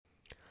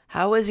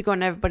How is it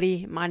going,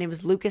 everybody? My name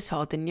is Lucas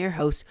Halton, your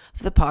host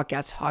of the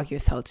podcast Hockey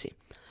with Halty.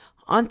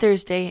 On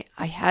Thursday,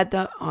 I had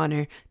the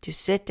honor to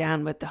sit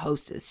down with the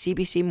host of the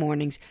CBC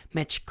Mornings,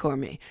 Mitch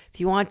Cormier.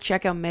 If you want to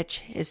check out Mitch,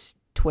 his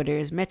Twitter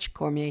is Mitch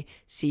Cormier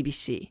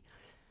CBC.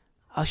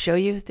 I'll show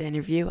you the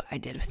interview I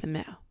did with him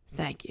now.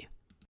 Thank you.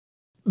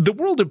 The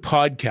world of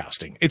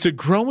podcasting, it's a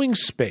growing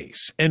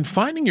space, and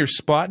finding your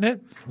spot in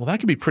it, well, that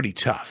can be pretty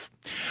tough.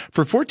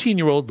 For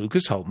 14-year-old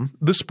Lucas Halton,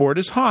 the sport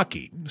is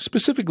hockey,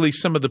 specifically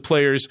some of the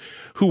players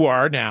who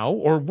are now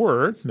or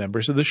were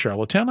members of the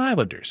Charlottetown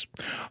Islanders.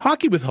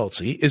 Hockey with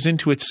Halty is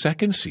into its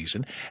second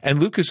season,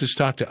 and Lucas has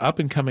talked to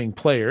up-and-coming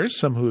players,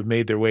 some who have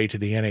made their way to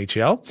the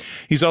NHL.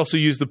 He's also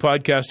used the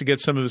podcast to get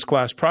some of his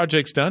class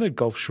projects done at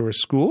Gulf Shore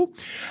School.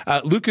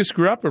 Lucas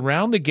grew up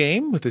around the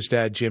game with his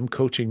dad, Jim,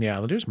 coaching the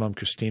Islanders. Mom,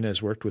 Christina,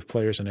 has worked with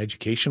players on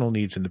educational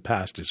needs in the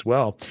past as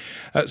well.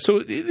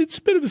 So it's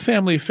a bit of a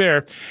family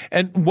affair.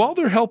 And while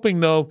they're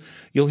helping, though,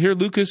 you'll hear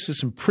Lucas has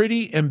some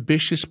pretty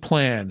ambitious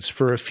plans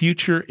for a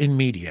future in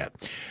media.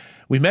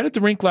 We met at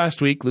the rink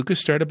last week. Lucas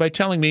started by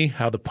telling me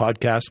how the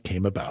podcast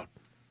came about.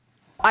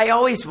 I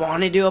always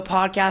wanted to do a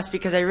podcast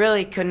because I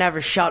really could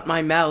never shut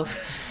my mouth,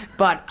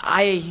 but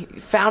I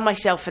found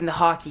myself in the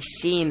hockey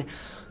scene.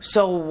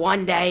 So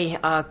one day,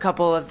 a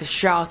couple of the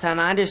Charlottetown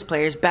Islanders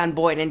players, Ben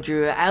Boyd and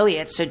Drew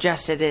Elliott,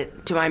 suggested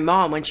it to my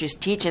mom when she was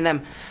teaching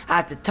them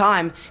at the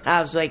time. And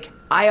I was like,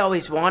 I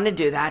always wanted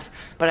to do that,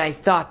 but I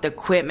thought the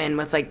equipment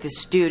with like the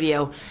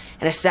studio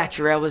and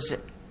etc. was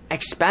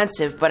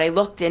expensive. But I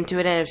looked into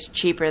it and it was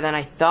cheaper than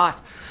I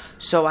thought.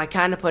 So I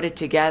kind of put it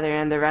together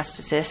and the rest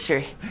is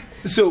history.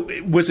 So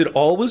was it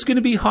always going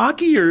to be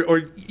hockey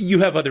or you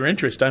have other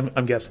interests,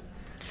 I'm guessing?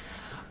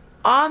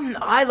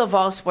 I love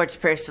all sports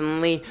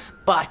personally,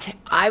 but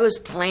I was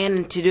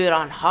planning to do it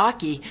on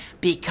hockey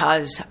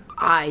because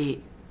I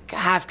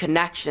have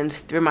connections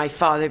through my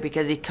father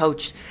because he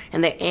coached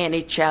in the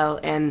NHL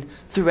and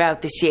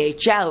throughout the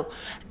CHL.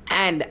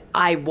 And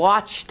I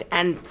watched,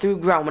 and through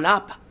growing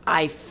up,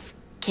 I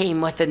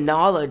came with the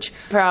knowledge.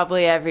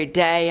 Probably every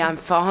day, I'm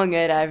following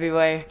it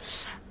everywhere.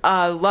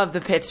 Love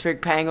the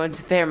Pittsburgh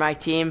Penguins. They're my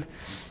team.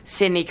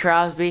 Sidney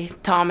Crosby,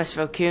 Thomas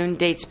Vokoun,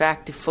 dates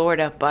back to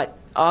Florida, but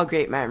all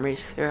great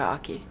memories through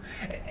hockey.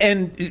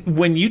 And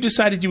when you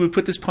decided you would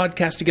put this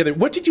podcast together,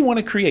 what did you want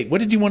to create? What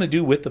did you want to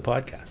do with the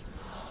podcast?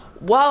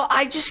 Well,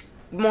 I just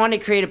want to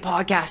create a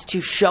podcast to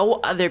show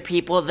other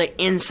people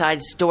the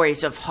inside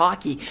stories of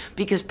hockey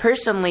because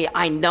personally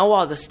I know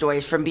all the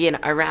stories from being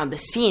around the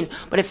scene,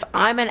 but if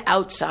I'm an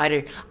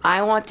outsider,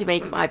 I want to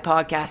make my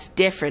podcast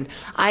different.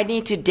 I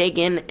need to dig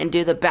in and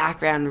do the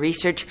background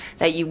research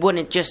that you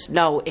wouldn't just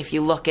know if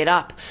you look it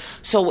up.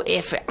 So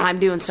if I'm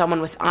doing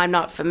someone I'm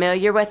not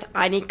familiar with,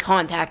 I need to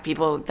contact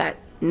people that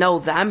know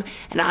them,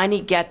 and I need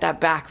to get that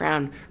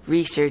background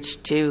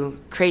research to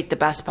create the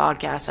best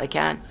podcast I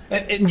can.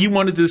 And you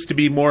wanted this to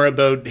be more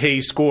about,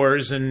 hey,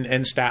 scores and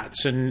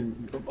stats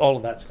and all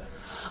of that stuff.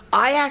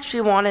 I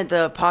actually wanted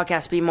the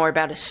podcast to be more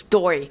about a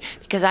story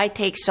because I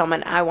take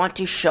someone, I want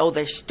to show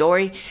their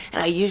story,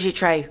 and I usually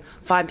try to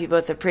find people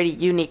with a pretty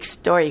unique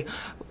story.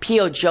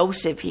 P.O.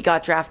 Joseph, he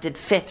got drafted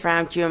 5th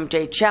round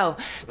QMJHL,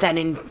 then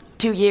in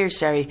 2 years,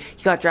 he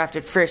got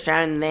drafted 1st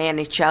round in the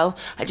NHL.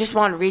 I just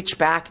want to reach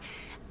back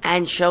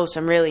and show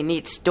some really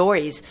neat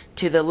stories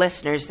to the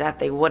listeners that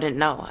they wouldn't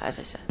know, as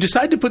I said.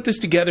 Decide to put this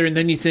together, and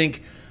then you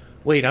think,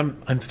 wait, I'm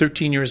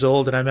 13 years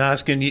old, and I'm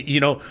asking,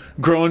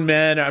 grown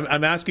men,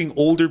 I'm asking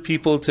older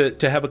people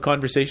to have a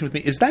conversation with me.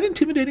 Is that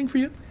intimidating for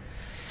you?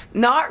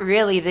 Not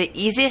really. The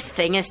easiest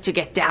thing is to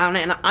get down,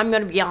 and I'm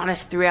going to be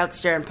honest, throughout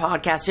Stern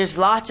Podcast, there's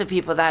lots of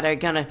people that are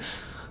going to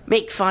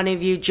make fun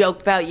of you,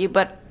 joke about you,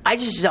 but I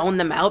just zone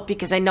them out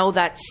because I know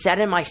that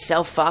setting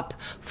myself up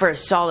for a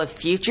solid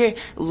future,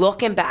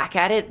 looking back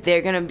at it,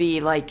 they're going to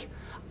be like,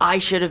 I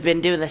should have been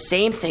doing the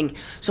same thing.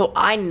 So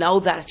I know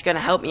that it's going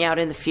to help me out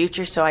in the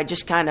future, so I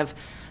just kind of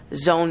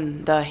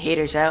zone the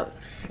haters out.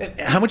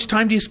 How much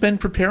time do you spend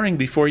preparing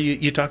before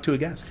you talk to a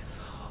guest?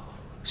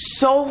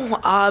 So,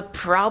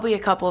 probably a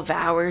couple of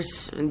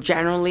hours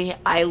generally.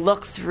 I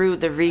look through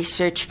the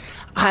research.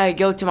 I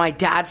go to my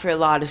dad for a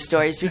lot of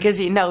stories because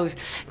he knows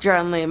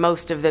generally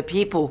most of the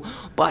people.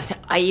 But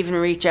I even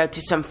reach out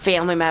to some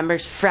family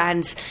members,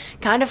 friends,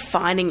 kind of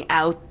finding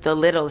out the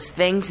littlest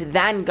things.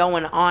 Then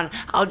going on,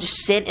 I'll just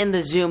sit in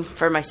the Zoom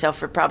for myself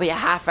for probably a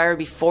half hour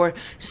before,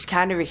 just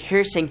kind of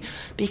rehearsing.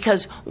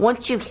 Because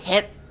once you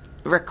hit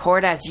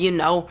record, as you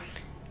know,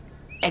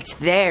 it's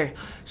there.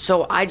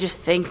 So I just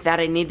think that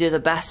I need to do the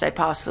best I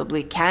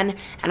possibly can,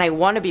 and I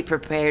want to be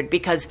prepared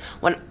because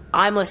when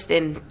I'm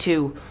listening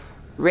to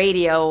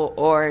radio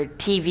or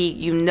TV,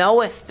 you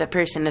know if the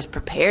person is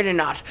prepared or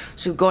not.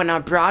 So going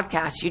on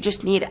broadcast, you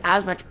just need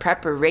as much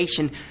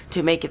preparation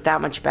to make it that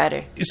much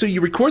better. So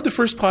you record the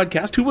first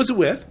podcast. Who was it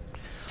with?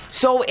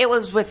 So it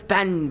was with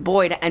Ben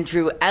Boyd and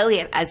Drew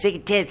Elliott as they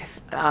did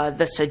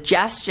the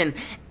suggestion,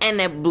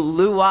 and it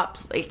blew up.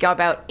 It got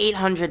about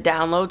 800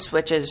 downloads,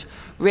 which is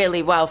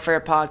really well for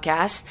a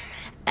podcast.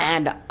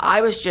 And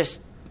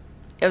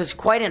it was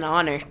quite an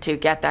honor to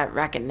get that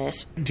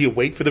recognition. Do you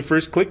wait for the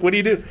first click? What do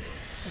you do?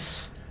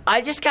 I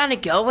just kind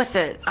of go with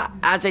it.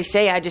 As I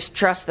say, I just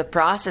trust the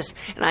process,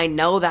 and I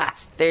know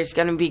that there's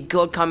going to be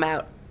good come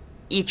out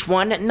each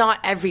one. Not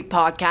every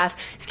podcast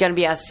is going to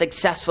be as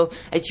successful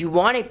as you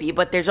want it to be,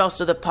 but there's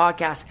also the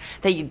podcast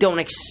that you don't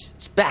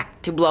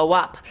expect to blow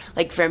up.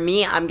 Like for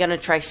me, I'm going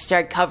to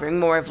start covering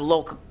more of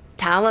local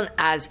talent.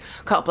 As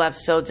a couple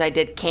episodes I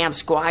did Cam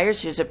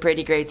Squires, who's a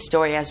pretty great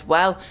story as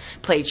well,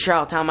 played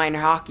Charlottetown minor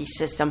hockey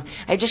system.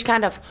 I just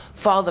kind of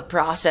follow the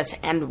process,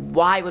 and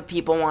why would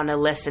people want to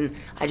listen?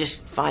 I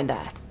just find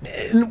that.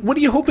 And what are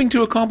you hoping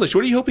to accomplish?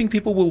 What are you hoping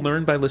people will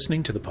learn by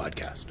listening to the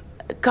podcast?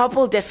 A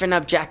couple different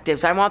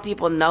objectives. I want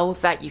people to know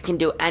that you can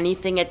do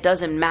anything. It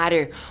doesn't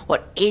matter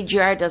what age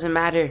you are, it doesn't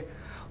matter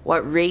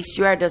what race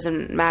you are, it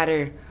doesn't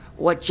matter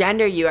what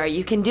gender you are.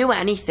 You can do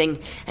anything,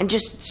 and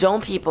just zone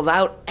people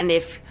out, and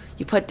if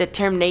you put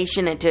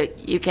determination into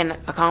it, you can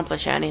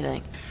accomplish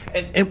anything.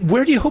 And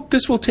where do you hope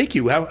this will take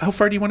you? How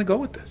far do you want to go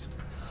with this?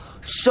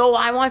 So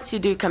I want to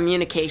do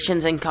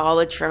communications in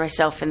college for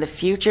myself in the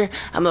future.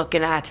 I'm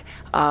looking at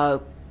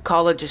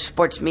College of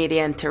Sports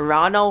Media in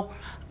Toronto.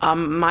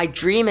 My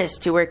dream is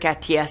to work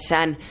at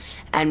TSN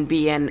and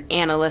be an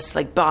analyst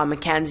like Bob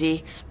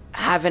McKenzie.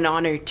 Have an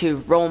honor to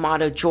role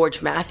model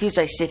George Matthews.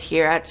 I sit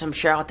here at some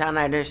Charlottetown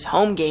Islanders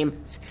home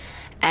games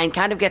and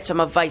kind of get some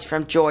advice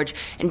from George.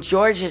 And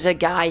George is a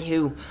guy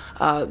who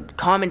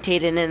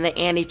commentated in the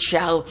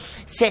NHL.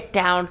 Sit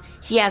down.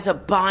 He has a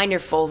binder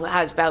full,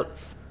 has about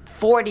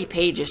 40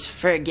 pages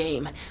for a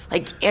game.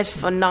 Like, it's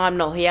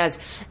phenomenal. He has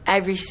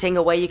every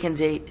single way you can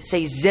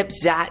say zip,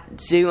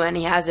 zat, zoo, and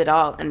he has it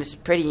all, and it's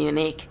pretty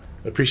unique.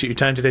 I appreciate your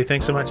time today.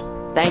 Thanks so much.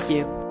 Thank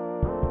you.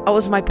 That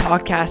was my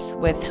podcast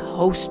with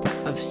host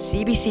of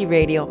CBC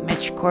Radio,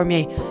 Mitch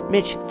Cormier.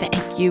 Mitch,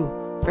 thank you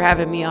for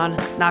having me on.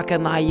 Not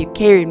gonna lie, you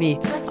carried me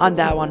on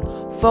that one.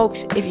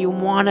 Folks, if you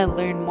want to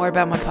learn more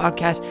about my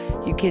podcast,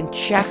 you can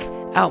check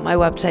out my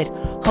website,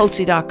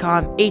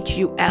 hultzy.com,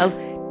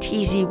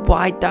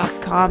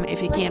 HULTZY.com.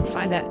 If you can't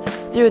find that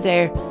through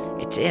there,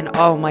 it's in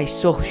all my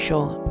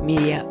social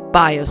media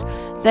bios.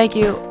 Thank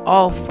you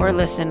all for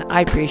listening.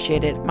 I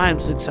appreciate it. My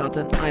name's Luke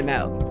Sultan. I'm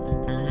out.